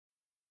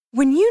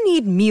When you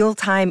need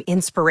mealtime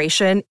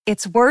inspiration,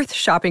 it's worth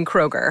shopping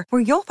Kroger,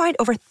 where you'll find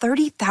over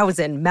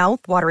 30,000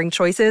 mouth-watering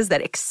choices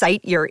that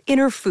excite your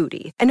inner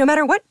foodie. And no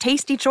matter what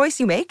tasty choice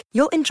you make,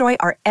 you'll enjoy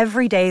our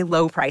everyday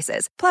low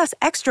prices, plus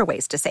extra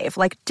ways to save,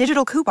 like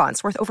digital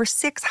coupons worth over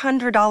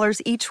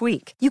 $600 each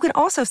week. You can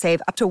also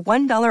save up to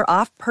 $1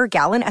 off per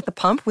gallon at the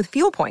pump with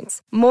fuel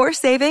points. More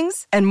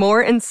savings and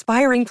more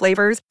inspiring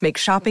flavors make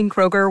shopping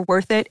Kroger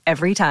worth it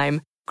every time.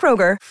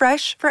 Kroger,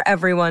 fresh for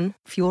everyone.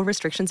 Fuel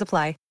restrictions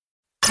apply.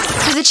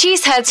 For the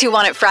cheeseheads who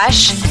want it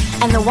fresh,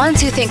 and the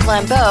ones who think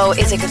Lambeau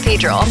is a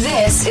cathedral,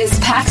 this is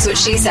Pax What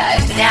She Said.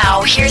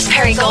 Now, here's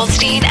Perry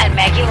Goldstein and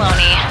Maggie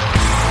Loney.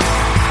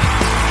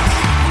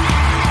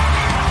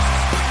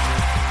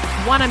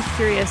 One, I'm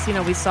curious,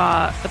 we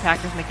saw the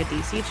Packers make a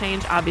DC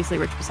change. Obviously,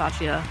 Rich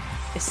Bisaccia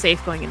is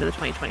safe going into the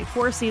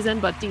 2024 season,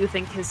 but do you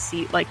think his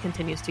seat,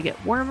 continues to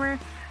get warmer?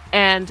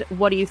 And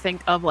what do you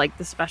think of,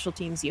 the special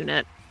teams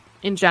unit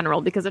in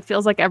general? Because it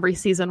feels like every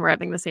season we're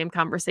having the same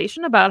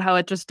conversation about how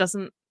it just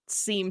doesn't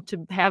seem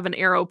to have an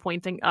arrow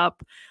pointing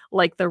up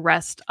like the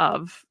rest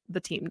of the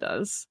team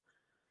does.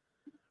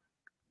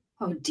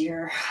 Oh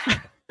dear.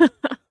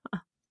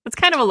 It's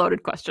kind of a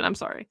loaded question. I'm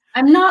sorry.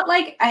 I'm not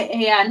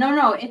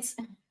no. It's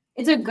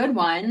a good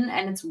one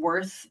and it's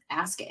worth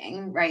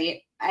asking,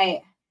 right?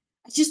 I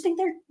just think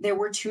there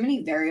were too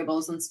many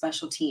variables in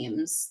special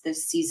teams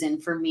this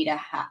season for me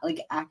to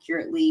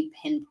accurately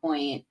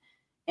pinpoint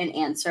an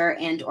answer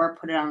and or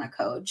put it on a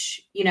coach.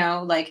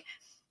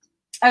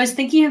 I was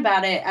thinking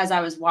about it as I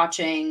was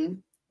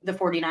watching the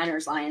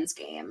 49ers Lions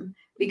game,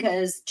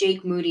 because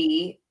Jake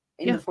Moody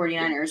the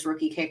 49ers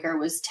rookie kicker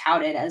was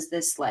touted as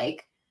this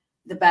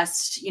the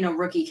best,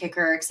 rookie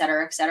kicker, et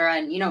cetera, et cetera.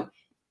 And,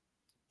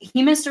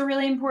 he missed a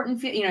really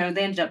important, they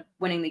ended up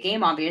winning the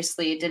game.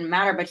 Obviously it didn't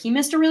matter, but he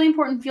missed a really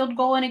important field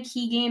goal in a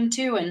key game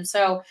too. And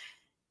so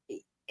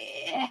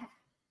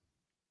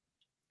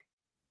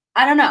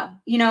I don't know,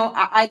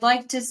 I'd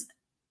like to,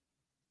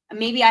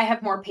 maybe I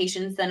have more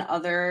patience than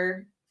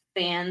other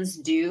fans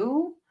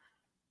do.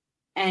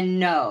 And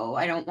no,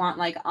 I don't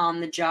want on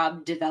the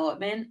job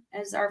development,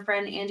 as our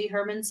friend Andy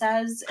Herman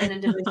says, in a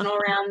divisional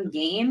round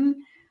game.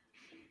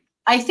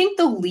 I think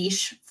the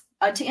leash,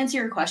 to answer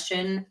your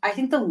question, I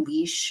think the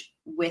leash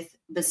with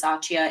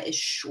Bisaccia is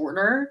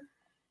shorter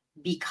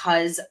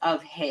because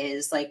of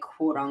his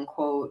quote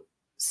unquote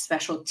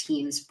special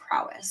teams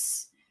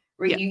prowess.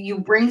 Right? Yeah. You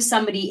bring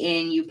somebody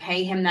in, you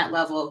pay him that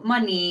level of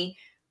money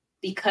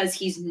because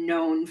he's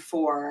known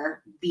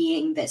for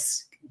being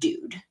this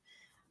dude.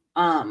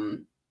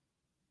 When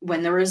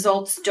the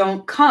results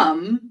don't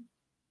come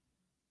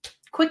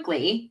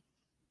quickly,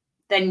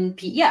 then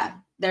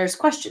there's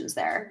questions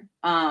there.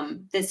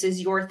 This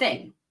is your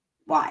thing.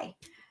 Why?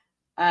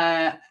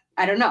 I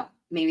don't know.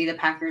 Maybe the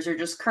Packers are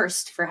just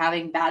cursed for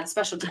having bad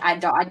special teams.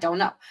 I don't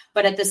know.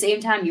 But at the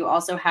same time, you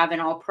also have an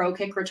all-pro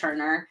kick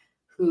returner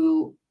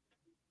who,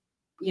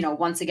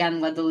 once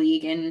again led the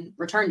league in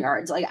return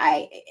yards.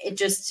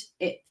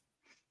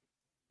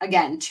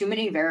 Again, too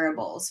many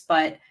variables,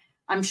 but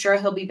I'm sure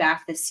he'll be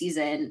back this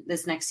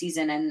next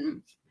season.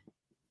 And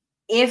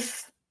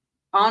if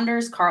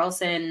Anders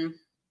Carlson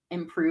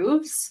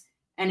improves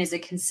and is a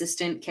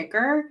consistent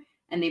kicker,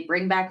 and they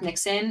bring back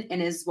Nixon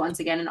and is once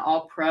again an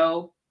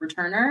all-pro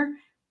returner,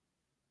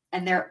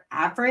 and they're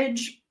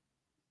average,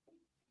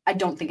 I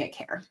don't think I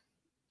care.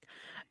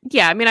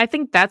 Yeah, I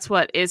think that's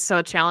what is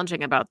so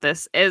challenging about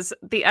this is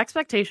the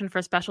expectation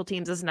for special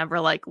teams is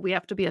never we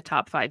have to be a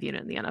top 5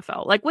 unit in the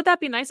NFL. Would that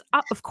be nice?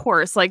 Of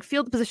course,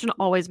 field position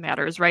always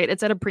matters, right?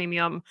 It's at a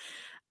premium,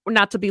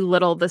 not to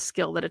belittle the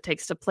skill that it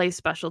takes to play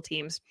special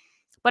teams.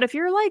 But if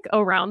you're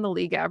around the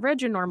league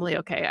average, you're normally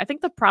okay. I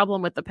think the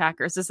problem with the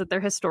Packers is that they're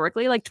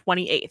historically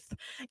 28th.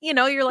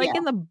 You're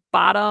in the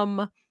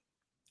bottom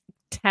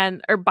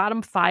 10 or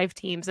bottom 5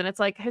 teams. And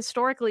it's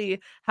historically,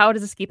 how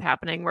does this keep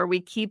happening where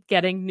we keep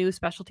getting new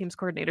special teams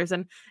coordinators?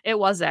 And it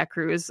was Zach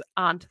Cruz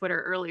on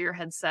Twitter earlier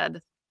had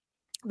said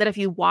that if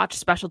you watch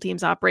special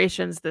teams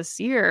operations this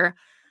year,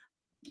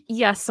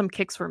 yes, some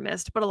kicks were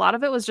missed, but a lot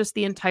of it was just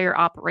the entire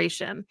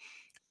operation.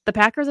 The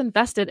Packers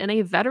invested in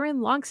a veteran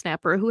long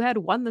snapper who had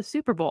won the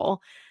Super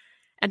Bowl,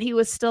 and he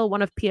was still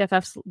one of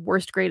PFF's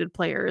worst graded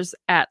players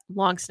at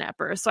long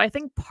snapper. So I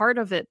think part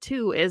of it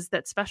too is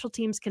that special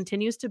teams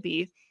continues to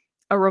be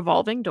a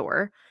revolving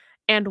door.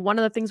 And one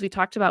of the things we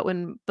talked about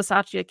when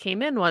Bisaccia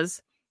came in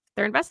was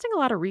they're investing a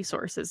lot of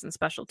resources in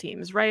special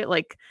teams, right?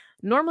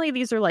 Normally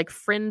these are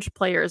fringe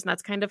players, and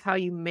that's kind of how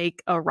you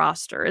make a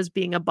roster, as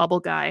being a bubble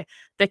guy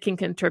that can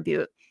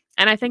contribute.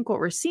 And I think what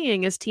we're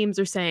seeing is teams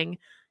are saying,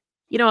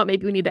 you know what,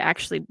 maybe we need to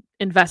actually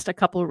invest a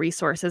couple of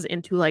resources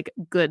into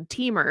good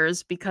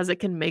teamers, because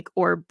it can make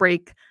or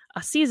break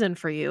a season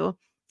for you.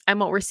 And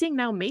what we're seeing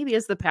now maybe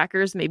is the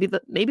Packers, maybe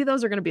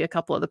those are going to be a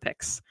couple of the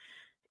picks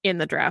in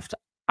the draft,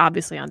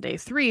 obviously on day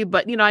 3.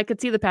 But, I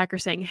could see the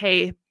Packers saying,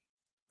 hey,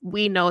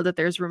 we know that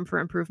there's room for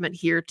improvement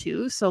here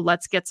too. So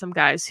let's get some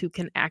guys who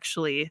can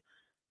actually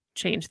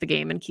change the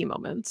game in key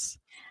moments.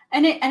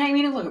 And I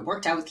mean, look, it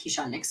worked out with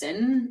Keyshawn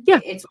Nixon. Yeah.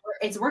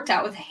 It's worked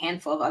out with a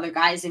handful of other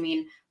guys. I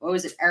mean, what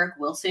was it? Eric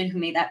Wilson, who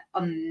made that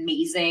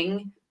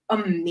amazing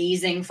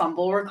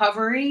fumble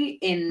recovery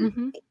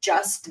in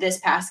just this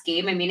past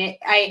game. I mean,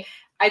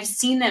 I've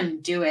seen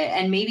them do it.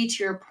 And maybe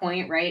to your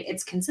point, right?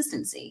 It's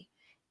consistency.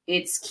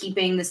 It's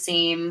keeping the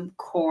same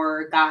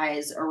core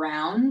guys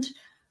around.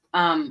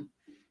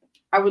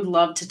 I would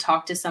love to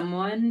talk to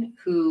someone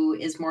who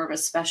is more of a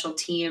special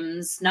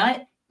teams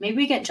nut. Maybe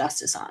we get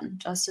Justice on.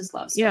 Justice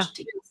loves special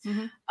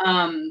teams.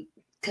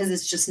 Because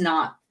it's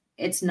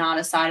not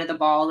a side of the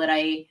ball that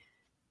I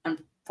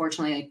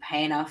unfortunately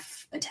pay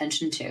enough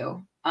attention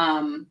to.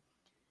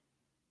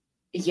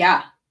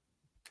 Yeah,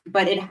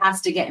 but it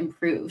has to get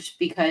improved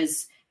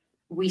because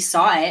we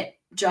saw it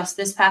just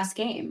this past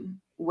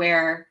game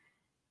where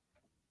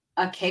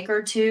a kick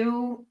or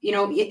two,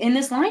 in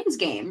this Lions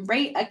game,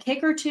 right? A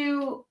kick or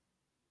two,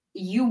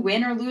 you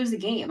win or lose the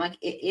game. Like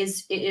it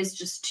is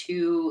just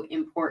too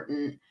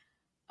important.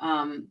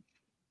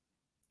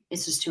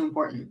 It's just too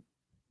important.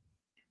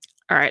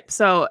 All right.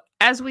 So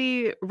as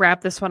we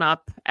wrap this one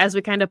up, as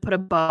we kind of put a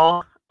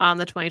bow on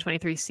the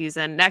 2023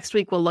 season, next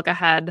week we'll look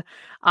ahead,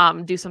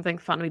 do something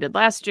fun we did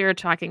last year,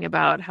 talking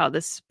about how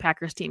this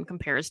Packers team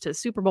compares to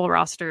Super Bowl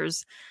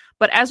rosters.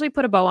 But as we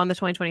put a bow on the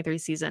 2023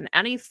 season,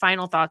 any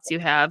final thoughts you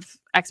have,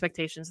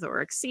 expectations that were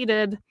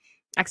exceeded,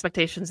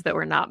 expectations that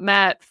were not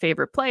met,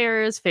 favorite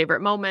players, favorite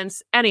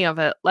moments, any of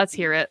it? Let's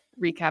hear it,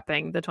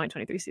 recapping the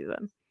 2023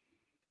 season.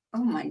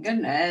 Oh my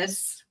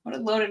goodness. What a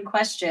loaded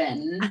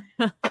question.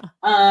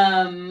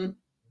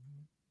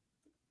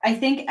 I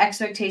think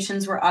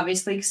expectations were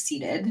obviously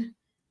exceeded.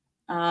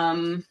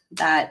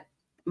 That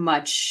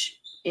much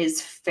is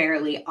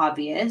fairly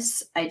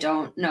obvious. I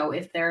don't know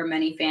if there are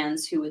many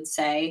fans who would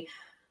say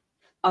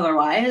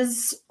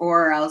otherwise,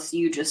 or else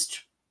you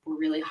just were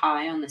really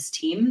high on this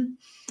team.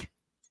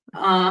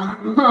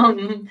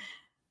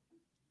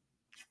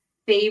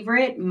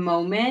 Favorite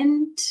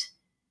moment,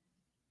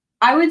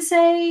 I would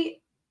say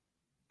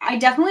I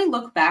definitely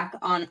look back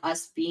on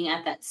us being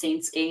at that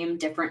Saints game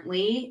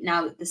differently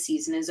now that the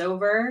season is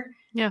over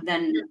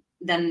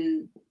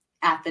than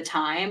at the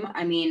time.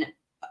 I mean,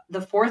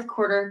 the fourth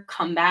quarter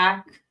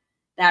comeback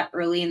that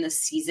early in the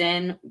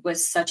season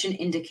was such an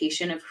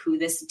indication of who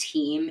this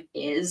team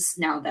is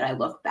now that I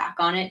look back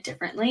on it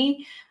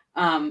differently.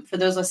 For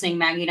those listening,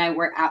 Maggie and I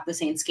were at the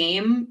Saints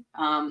game.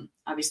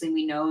 Obviously,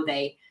 we know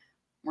they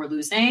were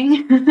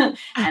losing.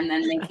 And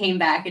then they came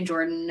back, and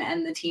Jordan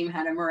and the team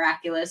had a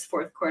miraculous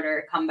fourth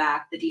quarter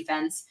comeback. The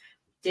defense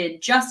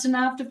did just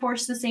enough to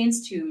force the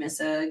Saints to miss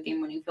a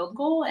game-winning field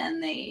goal,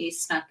 and they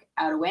snuck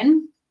out a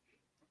win.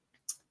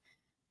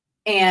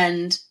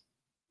 And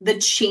the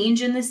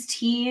change in this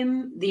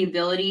team, the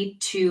ability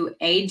to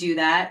do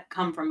that,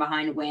 come from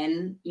behind,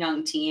 win,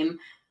 young team,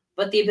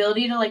 but the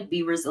ability to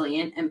be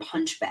resilient and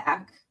punch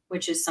back,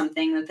 which is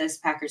something that this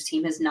Packers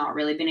team has not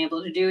really been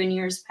able to do in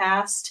years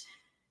past.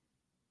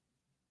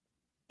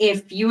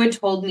 If you had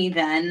told me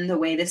then the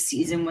way this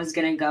season was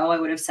going to go, I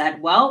would have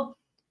said, well,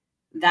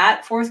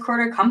 that fourth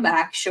quarter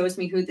comeback shows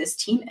me who this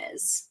team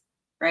is,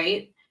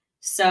 right?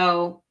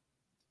 So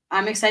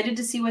I'm excited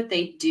to see what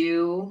they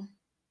do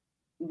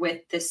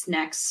with this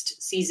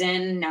next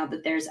season now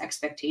that there's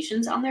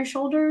expectations on their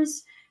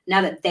shoulders,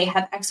 now that they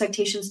have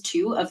expectations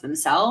too of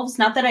themselves.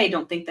 Not that I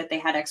don't think that they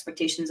had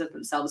expectations of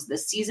themselves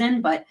this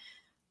season, but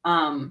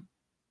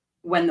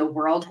when the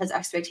world has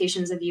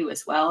expectations of you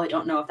as well, I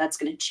don't know if that's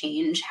going to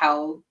change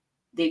how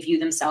they view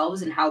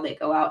themselves and how they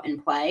go out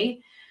and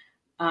play.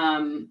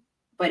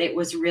 But it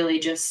was really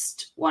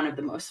just one of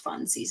the most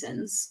fun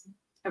seasons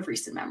of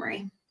recent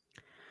memory.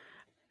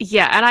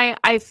 Yeah. And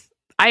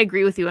I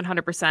agree with you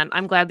 100%.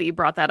 I'm glad that you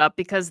brought that up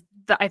because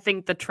I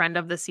think the trend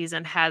of the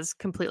season has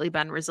completely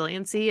been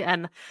resiliency.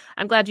 And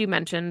I'm glad you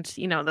mentioned,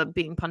 the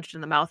being punched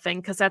in the mouth thing,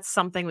 because that's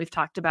something we've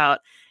talked about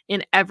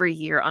in every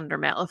year under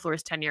Matt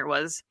LaFleur's tenure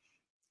was,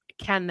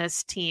 can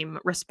this team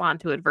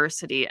respond to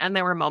adversity? And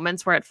there were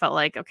moments where it felt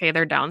like, okay,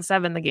 they're down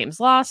 7, the game's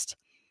lost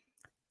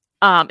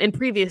in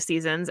previous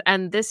seasons.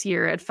 And this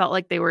year it felt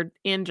like they were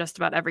in just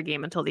about every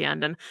game until the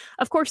end. And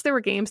of course there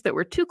were games that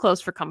were too close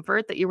for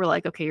comfort that you were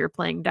like, okay, you're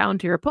playing down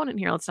to your opponent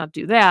here. Let's not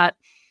do that.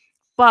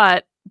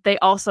 But they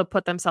also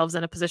put themselves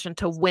in a position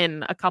to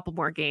win a couple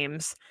more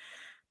games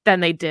than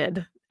they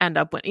did end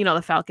up with.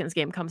 The Falcons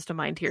game comes to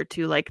mind here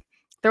too. Like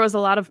there was a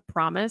lot of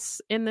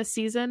promise in this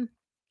season,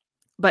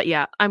 but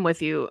yeah, I'm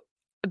with you.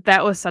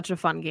 That was such a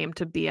fun game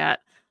to be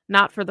at,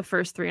 not for the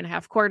first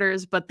 3.5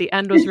 quarters, but the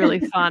end was really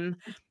fun.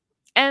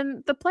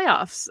 And the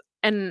playoffs,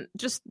 and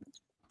just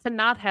to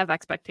not have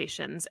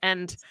expectations.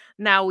 And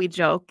now we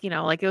joke,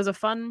 it was a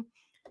fun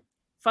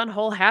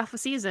whole half a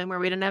season where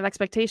we didn't have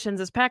expectations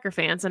as Packer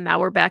fans. And now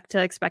we're back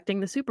to expecting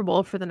the Super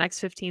Bowl for the next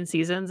 15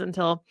 seasons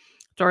until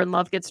Jordan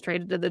Love gets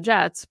traded to the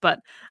Jets.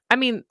 But I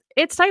mean,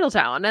 it's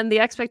Titletown and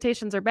the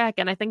expectations are back.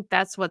 And I think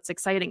that's what's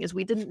exciting is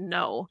we didn't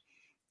know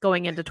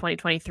going into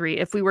 2023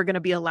 if we were going to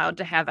be allowed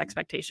to have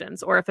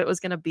expectations or if it was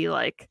going to be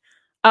like,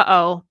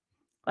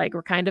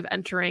 we're kind of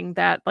entering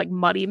that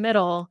muddy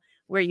middle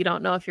where you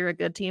don't know if you're a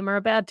good team or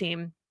a bad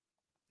team.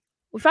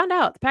 we found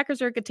out the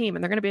Packers are a good team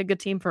and they're going to be a good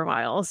team for a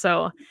while.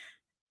 So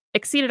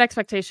exceeded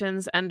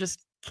expectations and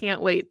just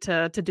can't wait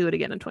to do it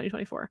again in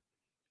 2024.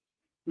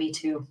 Me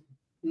too.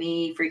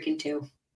 Me freaking too.